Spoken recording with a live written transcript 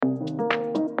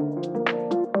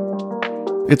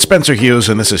It's Spencer Hughes,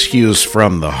 and this is Hughes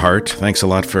from the Heart. Thanks a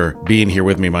lot for being here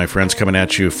with me, my friends, coming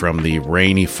at you from the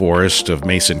rainy forest of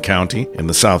Mason County in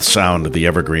the South Sound of the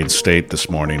Evergreen State this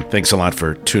morning. Thanks a lot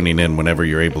for tuning in whenever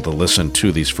you're able to listen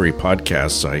to these free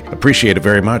podcasts. I appreciate it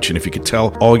very much, and if you could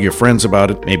tell all your friends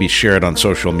about it, maybe share it on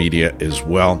social media as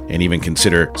well, and even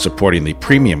consider supporting the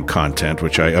premium content,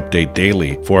 which I update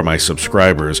daily for my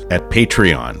subscribers at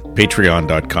Patreon.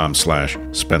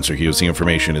 Patreon.com/Spencer Hughes. The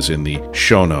information is in the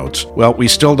show notes. Well, we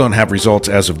still don't have results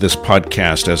as of this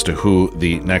podcast as to who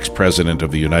the next president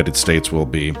of the United States will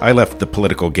be. I left the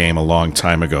political game a long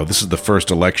time ago. This is the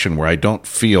first election where I don't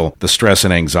feel the stress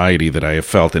and anxiety that I have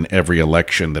felt in every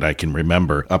election that I can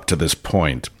remember up to this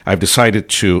point. I've decided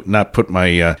to not put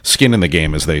my skin in the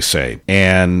game, as they say,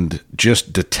 and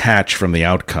just detach from the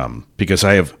outcome, because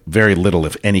I have very little,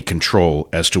 if any, control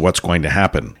as to what's going to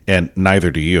happen, and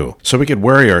neither do you. So we could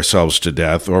worry ourselves to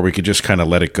death, or we could just kind of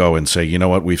let it go and say, you know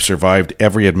what, we've survived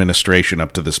every administration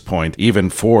up to this point, even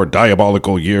 4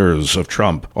 diabolical years of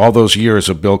Trump, all those years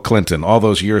of Bill Clinton, all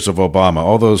those years of Obama,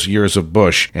 all those years of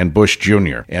Bush and Bush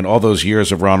Jr., and all those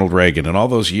years of Ronald Reagan, and all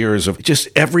those years of just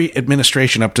every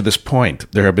administration up to this point.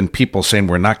 There have been people saying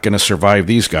we're not going to survive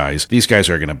these guys. These guys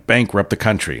are going to bankrupt the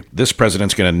country. This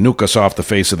president's going to nuke us off the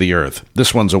face of the earth.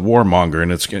 This one's a warmonger,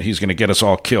 and he's going to get us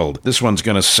all killed. This one's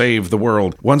going to save the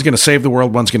world. One's going to save the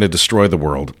world, one's going to destroy the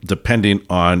world, depending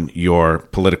on your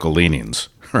political leanings,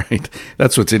 right?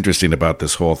 That's what's interesting about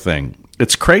this whole thing.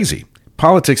 It's crazy.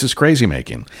 Politics is crazy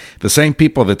making. The same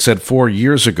people that said 4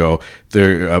 years ago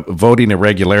their voting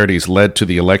irregularities led to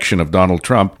the election of Donald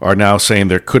Trump are now saying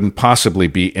there couldn't possibly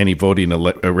be any voting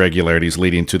irregularities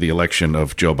leading to the election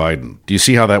of Joe Biden. Do you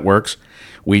see how that works?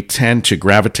 We tend to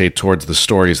gravitate towards the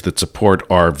stories that support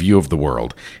our view of the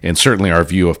world, and certainly our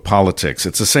view of politics.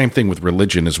 It's the same thing with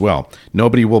religion as well.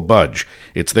 Nobody will budge.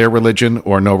 It's their religion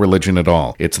or no religion at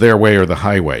all. It's their way or the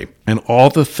highway. And all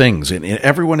the things, and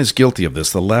everyone is guilty of this,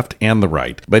 the left and the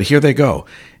right. But here they go.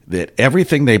 That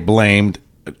everything they blamed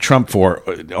Trump for,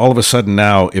 all of a sudden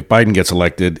now, if Biden gets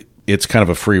elected, it's kind of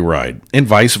a free ride. And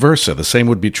vice versa. The same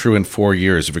would be true in 4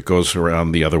 years if it goes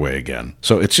around the other way again.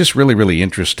 So it's just really, really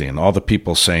interesting. All the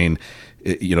people saying,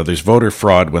 you know, there's voter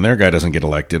fraud when their guy doesn't get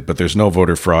elected, but there's no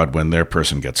voter fraud when their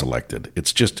person gets elected.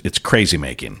 It's crazy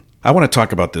making. I want to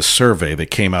talk about this survey that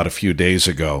came out a few days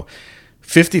ago.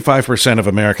 55% of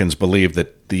Americans believe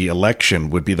that the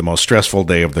election would be the most stressful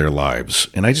day of their lives.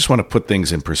 And I just want to put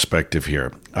things in perspective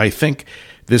here. I think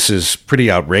this is pretty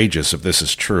outrageous if this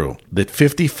is true, that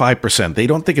 55%, they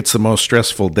don't think it's the most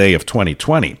stressful day of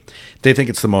 2020. They think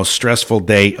it's the most stressful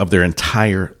day of their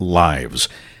entire lives.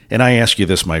 And I ask you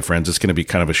this, my friends, it's going to be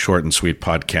kind of a short and sweet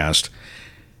podcast.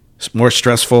 It's more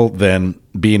stressful than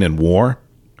being in war?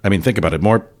 I mean, think about it.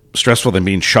 More stressful than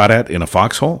being shot at in a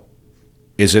foxhole?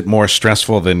 Is it more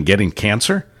stressful than getting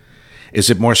cancer? Is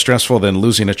it more stressful than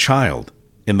losing a child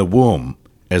in the womb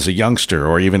as a youngster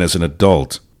or even as an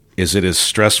adult? Is it as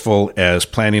stressful as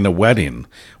planning a wedding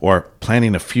or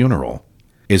planning a funeral?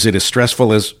 Is it as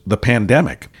stressful as the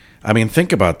pandemic? I mean,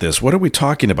 think about this. What are we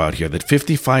talking about here? That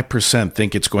 55%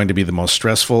 think it's going to be the most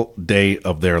stressful day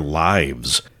of their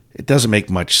lives. It doesn't make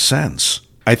much sense.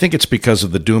 I think it's because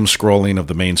of the doom scrolling of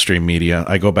the mainstream media.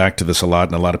 I go back to this a lot,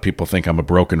 and a lot of people think I'm a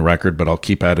broken record, but I'll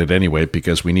keep at it anyway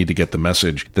because we need to get the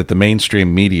message that the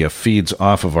mainstream media feeds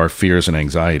off of our fears and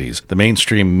anxieties. The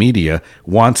mainstream media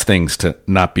wants things to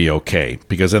not be okay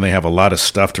because then they have a lot of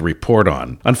stuff to report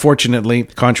on. Unfortunately,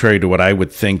 contrary to what I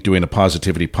would think doing a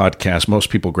positivity podcast, most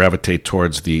people gravitate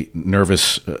towards the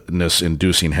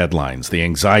nervousness-inducing headlines, the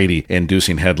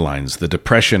anxiety-inducing headlines, the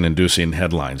depression-inducing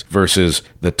headlines versus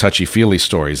the touchy-feely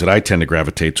stories that I tend to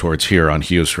gravitate towards here on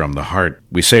Hughes from the Heart.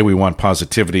 We say we want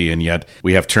positivity, and yet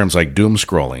we have terms like doom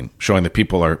scrolling, showing that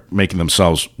people are making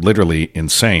themselves literally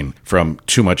insane from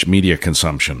too much media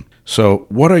consumption. So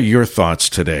what are your thoughts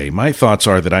today? My thoughts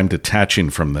are that I'm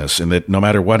detaching from this and that no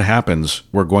matter what happens,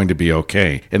 we're going to be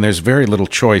okay. And there's very little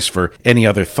choice for any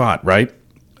other thought, right?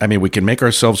 I mean, we can make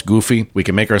ourselves goofy, we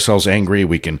can make ourselves angry,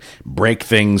 we can break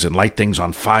things and light things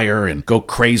on fire and go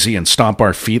crazy and stomp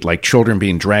our feet like children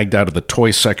being dragged out of the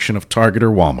toy section of Target or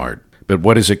Walmart. But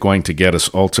what is it going to get us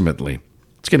ultimately?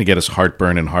 It's going to get us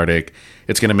heartburn and heartache.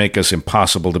 It's going to make us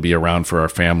impossible to be around for our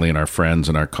family and our friends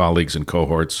and our colleagues and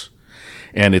cohorts.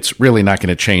 And it's really not going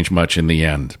to change much in the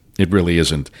end. It really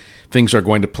isn't. Things are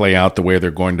going to play out the way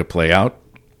they're going to play out.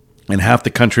 And half the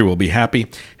country will be happy,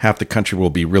 half the country will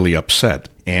be really upset.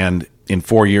 And in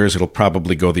 4 years, it'll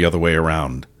probably go the other way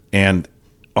around. And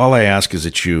all I ask is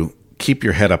that you keep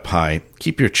your head up high,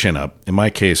 keep your chin up, in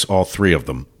my case, all 3 of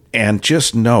them, and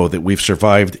just know that we've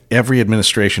survived every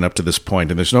administration up to this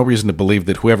point, and there's no reason to believe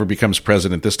that whoever becomes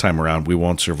president this time around, we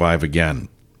won't survive again.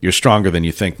 You're stronger than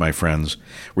you think, my friends.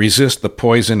 Resist the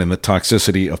poison and the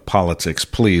toxicity of politics.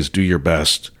 Please do your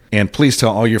best. And please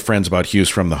tell all your friends about Hughes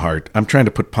from the Heart. I'm trying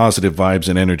to put positive vibes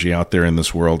and energy out there in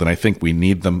this world, and I think we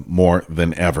need them more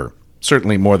than ever.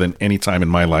 Certainly more than any time in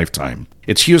my lifetime.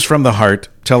 It's Hughes from the Heart.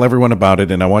 Tell everyone about it,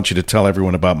 and I want you to tell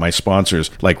everyone about my sponsors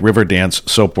like Riverdance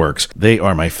Soapworks. They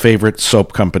are my favorite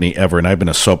soap company ever, and I've been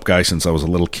a soap guy since I was a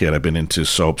little kid. I've been into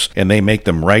soaps, and they make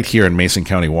them right here in Mason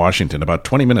County, Washington, about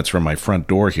 20 minutes from my front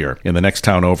door here in the next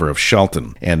town over of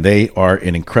Shelton. And they are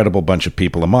an incredible bunch of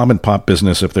people, a mom-and-pop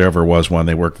business if there ever was one.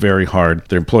 They work very hard.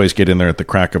 Their employees get in there at the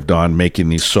crack of dawn making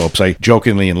these soaps. I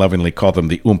jokingly and lovingly call them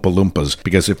the Oompa Loompas,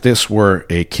 because if this were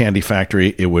a candy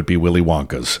factory, it would be Willy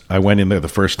Wonka's. I went in there the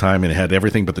first time and it had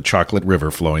everything but the chocolate river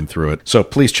flowing through it. So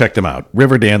please check them out.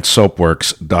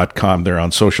 RiverdanceSoapworks.com. They're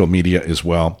on social media as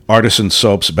well. Artisan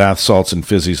soaps, bath salts and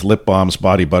fizzies, lip balms,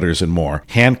 body butters, and more.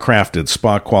 Handcrafted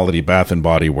spa-quality bath and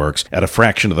body works at a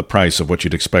fraction of the price of what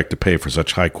you'd expect to pay for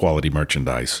such high-quality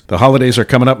merchandise. The holidays are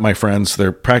coming up, my friends.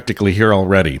 They're practically here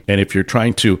already. And if you're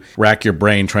trying to rack your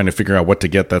brain trying to figure out what to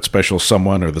get that special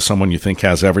someone or the someone you think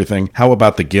has everything, how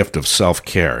about the gift of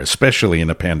self-care, especially in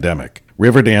a pandemic?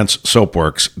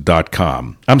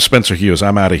 RiverdanceSoapworks.com. I'm Spencer Hughes.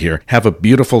 I'm out of here. Have a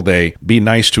beautiful day. Be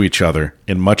nice to each other,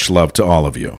 and much love to all of you.